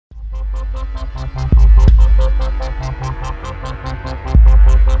Hello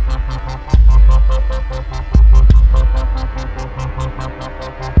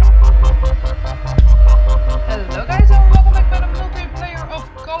guys and welcome back to the multiplayer of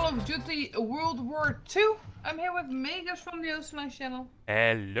Call of Duty World War II. I'm here with Megas from the Oostline channel.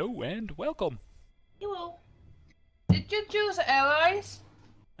 Hello and welcome. Hello. Did you choose allies?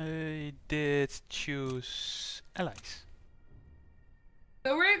 I did choose allies.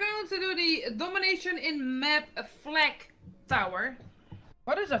 So we're going to do the domination in map flag tower.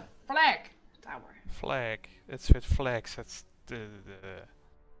 What is a flag tower? Flag. It's with flags. That's the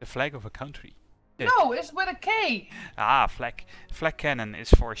flag of a country. Yeah. No, it's with a K. Ah, flag. Flag cannon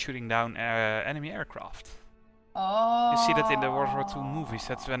is for shooting down enemy aircraft. Oh. You see that in the World War II movies.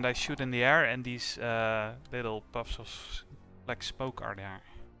 That's when they shoot in the air and these little puffs of like smoke are there.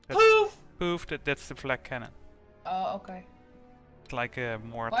 Poof! Poof. That's the flag cannon. Oh, okay. It's like a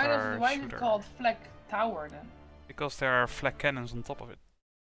mortar Why is shooter. it called flag tower then? Because there are flag cannons on top of it.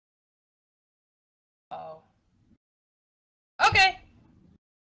 Oh. Okay.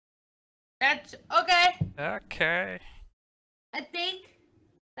 That's okay. Okay. I think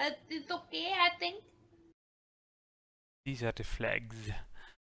that is okay. I think. These are the flags.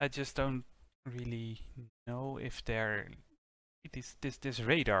 I just don't really know if they're... This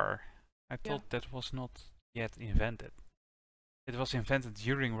radar, I thought that was not yet invented. It was invented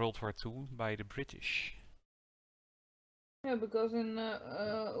during World War II by the British. Yeah, because in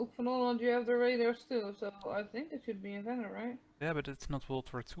Hoek van Holland you have the radars too, so I think it should be invented, right? Yeah, but it's not World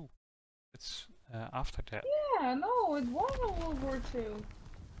War II. It's after that. Yeah, no, it was in World War II.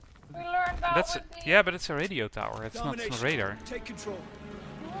 We learned that. That's yeah, but it's a radio tower. It's not a radar. Take control.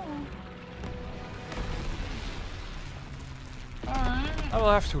 Alright. I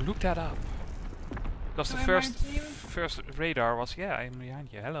will have to look that up. Because the Join my team. first radar was I'm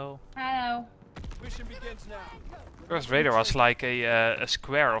behind you. Hello. Hello. Mission begins now. First radar was like a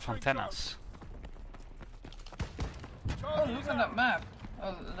square of antennas. Oh, look at that map.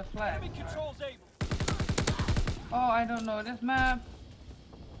 Oh, the flag. Enemy controls able. Oh, I don't know this map.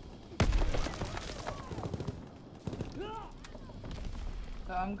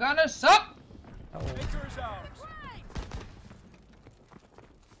 So I'm gonna suck. Oh. Baker is ours.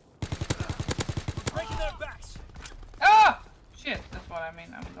 We're breaking their backs. Ah! Shit, that's what I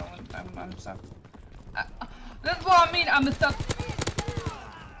mean. I'm stuck. That's what I mean. I'm stuck.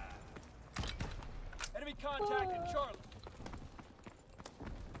 Enemy contact in Charlie.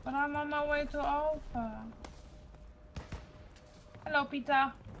 But I'm on my way to Alpha. Hello,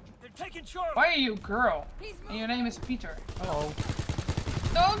 Peter. They're taking Charlie. Why are you a girl? And your name is Peter. Hello.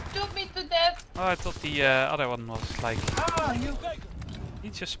 Don't shoot me to death. Oh, I thought the other one was like... Ah, you. Baker. He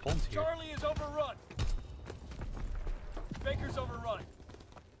just spawned here. Charlie is overrun. Baker's overrun.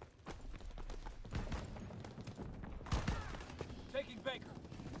 Taking Baker.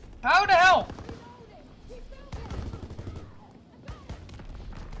 How the hell?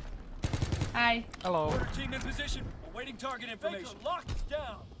 Hi. Hello. Order team in position. Awaiting target information. Baker locked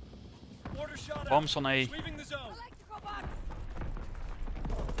down. Order shot Bombs out. on A. Sweeping the zone.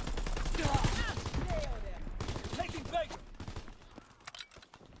 Taking Baker.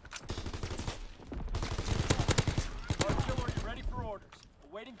 Artillery ready for orders.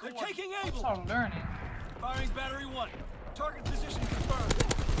 Awaiting coordinates. They're taking Able. Start learning. Firing battery 1. Target position confirmed.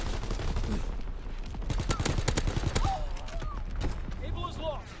 Able is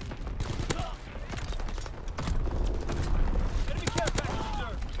lost. Enemy care package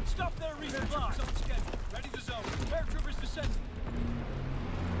reserved. Stop their resupply. On schedule. Ready to zone. Paratroopers descending.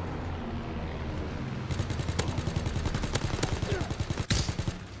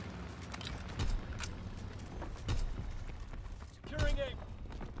 Securing Able.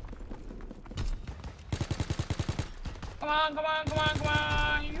 Come on, come on, come on, come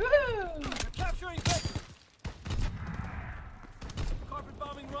on. Yoo-hoo! They're capturing Baker. Carpet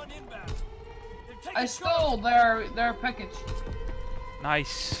bombing run inbound. They're taking I stole their package.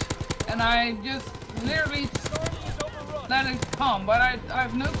 Nice. And I just literally Charlie is overrun. let it come, but I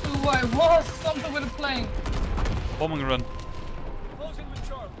have no clue what it was. Something with a plane. Bombing run. Closing with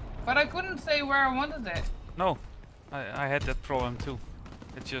Charlie. But I couldn't say where I wanted it. No. I had that problem too.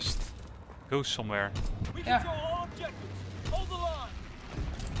 It just goes somewhere. We Yeah. control all objectives. Hold the line.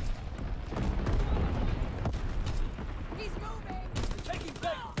 He's moving. They're taking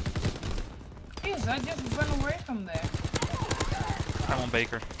Baker. Jeez, I just went away from there. I'm on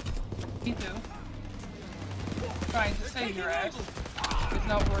Baker. Me too. Trying to save your ass. It's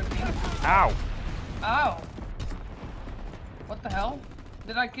not working. Ow! Ow. What the hell?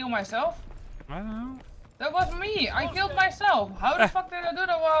 Did I kill myself? I don't know. That was me! I killed myself! How the fuck did I do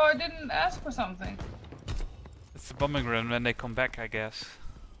that while I didn't ask for something? It's the bombing run when they come back, I guess.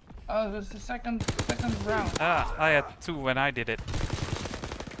 Oh, it was the second round. Ah, I had 2 when I did it.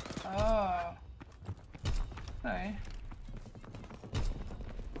 Oh. Okay.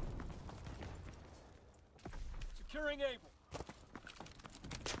 Securing Able.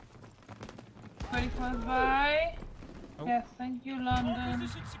 Pretty close by. Oh. Yes, thank you, All London.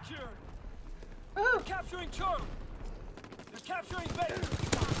 positions secured. Woohoo! They're capturing Charlie. They're capturing Baker.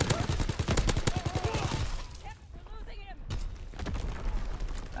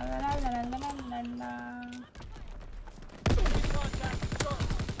 La la la la la la la. Contact with Charlie.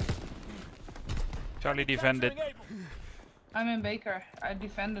 Charlie defended. Capturing Able. I'm in Baker. I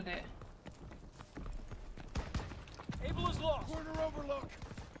defended it. Able is lost. Corner overlook.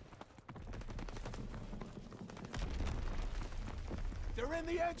 They're in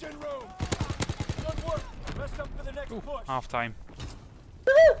the engine room. Good work. Rest up for the next Ooh, push. half time.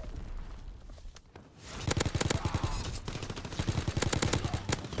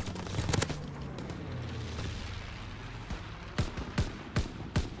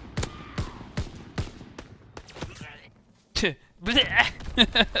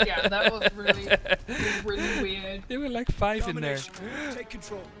 Yeah, that was really weird. There were like 5 in there. Domination. Take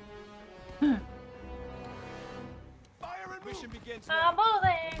control. Fire and mission begins now.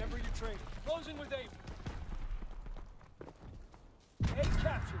 Remember your training. Closing with Able. A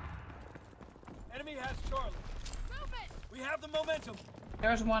captured. Enemy has Charlie. We have the momentum.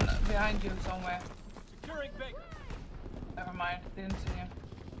 There's one behind you somewhere. Securing Baker. Never mind, didn't see him.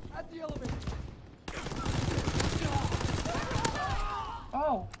 At the elevator.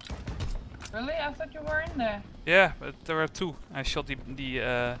 Oh. Really? I thought you were in there. Yeah, but there were 2. I shot the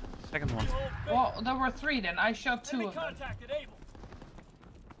second one. Hold Baker. Well, there were 3 then. I shot 2 Enemy of them, contact at Able.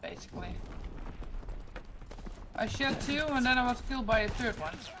 basically. I shot 2 and then I was killed by a 3rd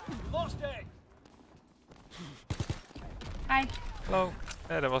one. We lost A. Hi. Hello.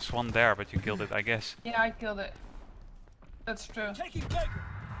 Yeah, there was one there, but you killed it, I guess. Yeah, I killed it. That's true. Taking Baker.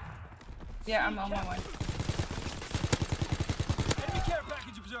 Yeah, I'm on my way. Enemy care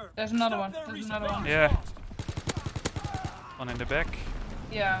package observed. There's another Stop one. their There's another one. Yeah. lost. One in the back.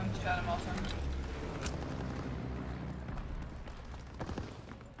 Yeah, I'm shot him also.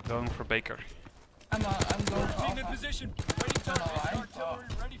 Going for Baker. I'm going for Team in Alpha. position. Waiting target. I Artillery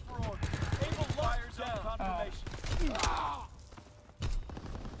ready for order. Able fires down. Confirmation.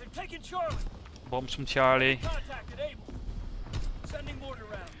 They're taking Charlie. Bombs from Charlie. Contact at Able. Sending mortar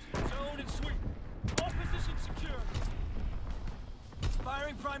rounds. Zone and sweep. All positions secure.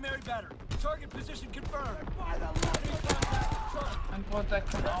 Firing primary battery. Target position confirmed. Enemy contact at Charlie. I'm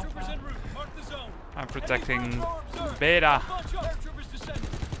protecting Paratroopers Alpha. en route. Mark the zone. I'm protecting Enemy first floor observed. Beta. Bunch up. Paratroopers descending.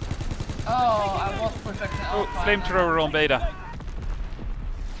 Oh, I was protecting Oh, Alpha. flamethrower on Beta.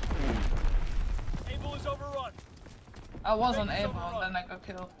 Able is overrun. I was unable and then I got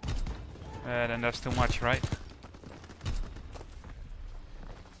killed. Then that's too much, right?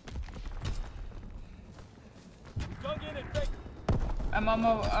 Dug in at Baker.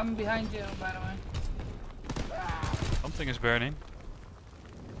 I'm behind you, by the way. Something is burning.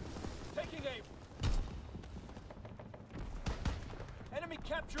 Taking Able. Enemy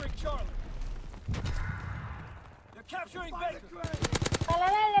capturing Charlie. They're capturing Baker.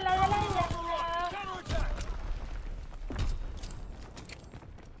 Counterattack.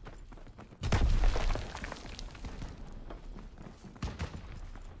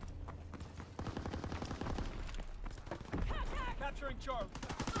 Capturing Charlie.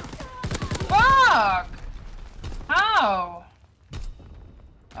 Fuck! How?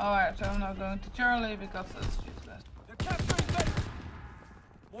 Alright, so I'm not going to Charlie because that's useless. They're capturing Baker.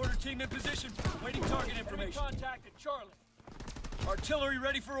 Mortar team in position. Waiting target information. Contact at Charlie. Artillery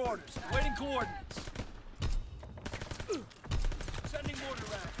ready for orders. Waiting coordinates. Sending mortar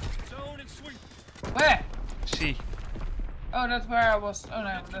rounds. Zone and sweep. Where? C. Oh, that's where I was. Oh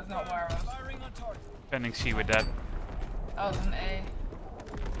no, that's not where I was. Firing on target. Pending C with that. I was an A.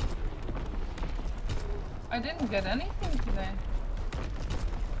 I didn't get anything today.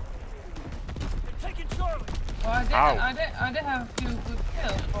 They're taking Charlie. Well, I didn't. Ow. I did have a few good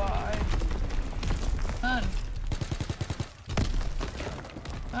kills, but none.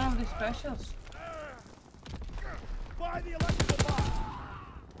 None of the specials. By the electrical box.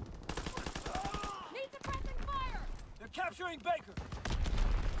 Need suppressing fire! They're capturing Baker.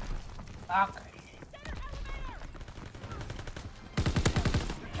 Fuck. Center elevator!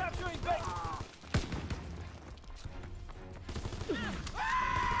 They're capturing Baker.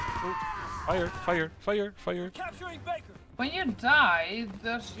 Fire, fire, fire, fire. Capturing Baker. When you die,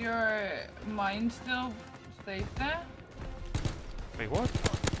 does your mind still stay there? Wait, what?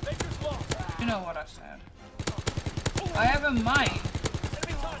 Baker's You know what I said. I have a mind.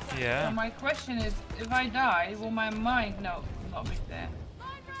 Yeah. So my question is, if I die, will my mind not be there?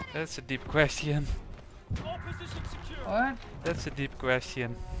 That's a deep question. All positions secure. What? That's a deep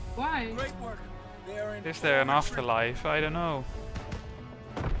question. Why? Great work. They are in Is there an full retreat. afterlife? I don't know.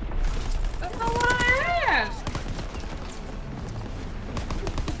 That's not what I asked!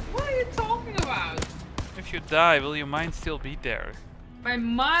 What are you talking about? If you die, will your mind still be there? My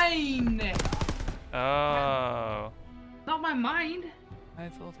mind! Oh. Not my mind. I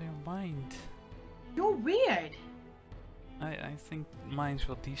thought your mind. You're weird. I think minds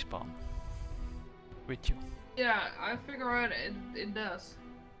will despawn. With you. Yeah, I figure out it does.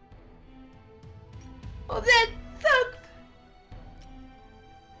 Oh, that sucked!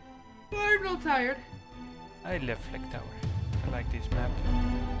 I'm not tired. I love Flag Tower. I like this map.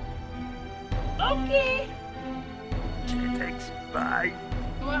 Okay! Thanks, bye.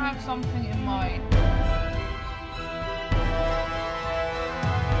 Do I have something in mind?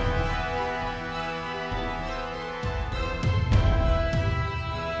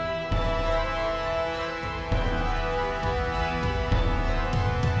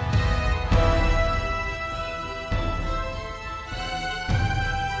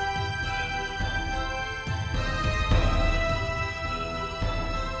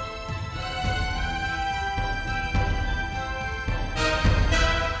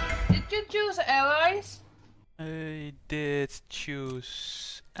 Did you choose allies? I did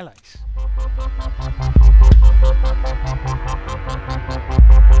choose allies.